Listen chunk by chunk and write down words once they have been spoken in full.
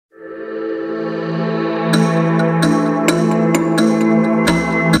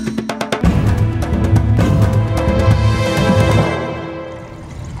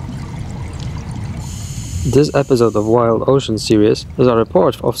This episode of Wild Ocean series is a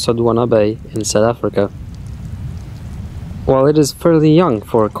report of Sodwana Bay in South Africa. While it is fairly young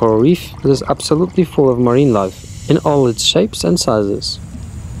for a coral reef, it is absolutely full of marine life in all its shapes and sizes.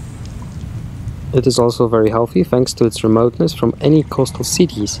 It is also very healthy thanks to its remoteness from any coastal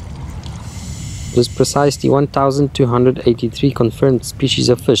cities. There is precisely 1,283 confirmed species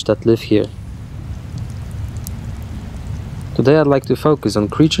of fish that live here. Today I'd like to focus on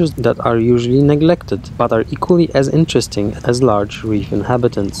creatures that are usually neglected, but are equally as interesting as large reef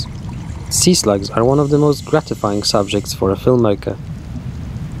inhabitants. Sea slugs are one of the most gratifying subjects for a filmmaker.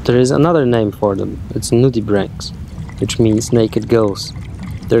 There is another name for them, it's nudibranchs, which means naked gills.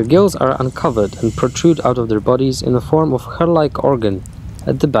 Their gills are uncovered and protrude out of their bodies in the form of hair-like organ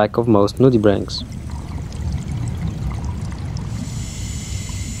at the back of most nudibranchs.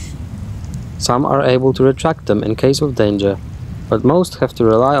 Some are able to retract them in case of danger, but most have to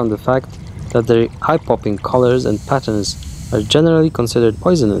rely on the fact that their eye-popping colors and patterns are generally considered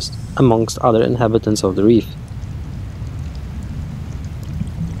poisonous amongst other inhabitants of the reef.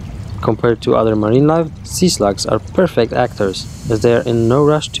 Compared to other marine life, sea slugs are perfect actors, as they are in no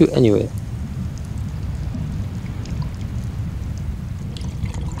rush to anywhere.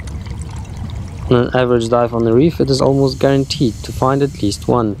 On an average dive on the reef, it is almost guaranteed to find at least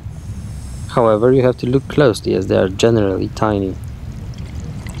one. However, you have to look closely as they are generally tiny.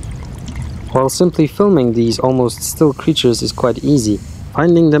 While simply filming these almost still creatures is quite easy,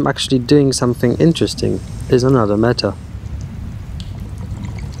 finding them actually doing something interesting is another matter.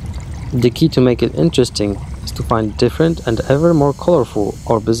 The key to make it interesting is to find different and ever more colorful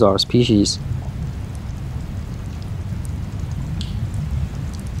or bizarre species.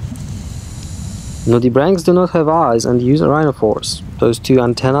 Nudibranchs do not have eyes and use rhinophores, those two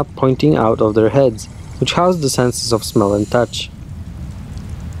antennae pointing out of their heads, which house the senses of smell and touch.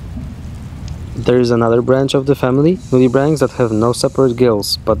 There is another branch of the family, nudibranchs, that have no separate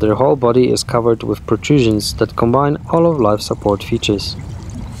gills, but their whole body is covered with protrusions that combine all of life support features.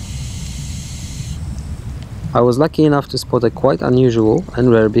 I was lucky enough to spot a quite unusual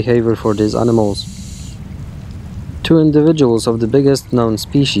and rare behavior for these animals. Two individuals of the biggest known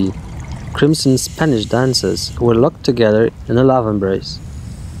species, crimson Spanish dancers, were locked together in a love embrace.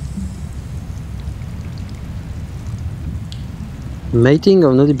 Mating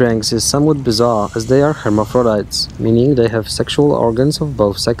of nudibranchs is somewhat bizarre, as they are hermaphrodites, meaning they have sexual organs of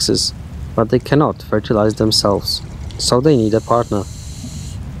both sexes, but they cannot fertilize themselves, so they need a partner.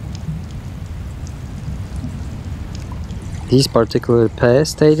 These particular pair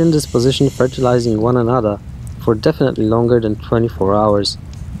stayed in this position fertilizing one another for definitely longer than 24 hours,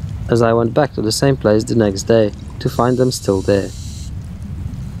 as I went back to the same place the next day to find them still there.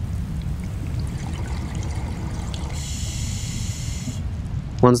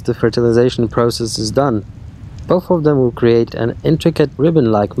 Once the fertilization process is done, both of them will create an intricate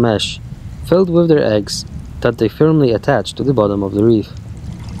ribbon-like mesh filled with their eggs that they firmly attach to the bottom of the reef.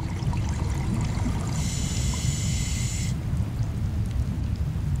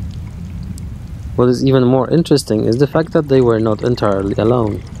 What is even more interesting is the fact that they were not entirely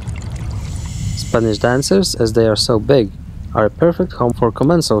alone. Spanish dancers, as they are so big, are a perfect home for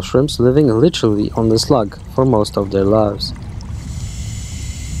commensal shrimps living literally on the slug for most of their lives.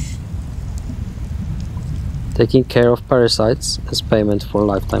 Taking care of parasites as payment for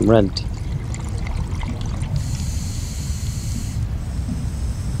lifetime rent.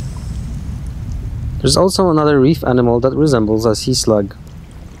 There's also another reef animal that resembles a sea slug.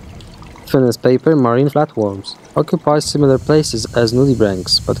 Thin as paper, marine flatworms occupy similar places as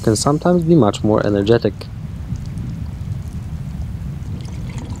nudibranchs, but can sometimes be much more energetic.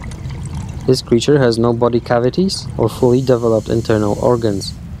 This creature has no body cavities or fully developed internal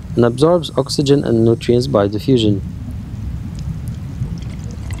organs, and absorbs oxygen and nutrients by diffusion.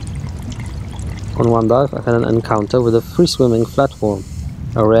 On one dive, I had an encounter with a free-swimming flatworm,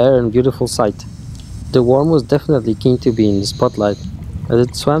 a rare and beautiful sight. The worm was definitely keen to be in the spotlight, as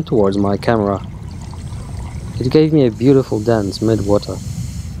it swam towards my camera. It gave me a beautiful dance mid-water.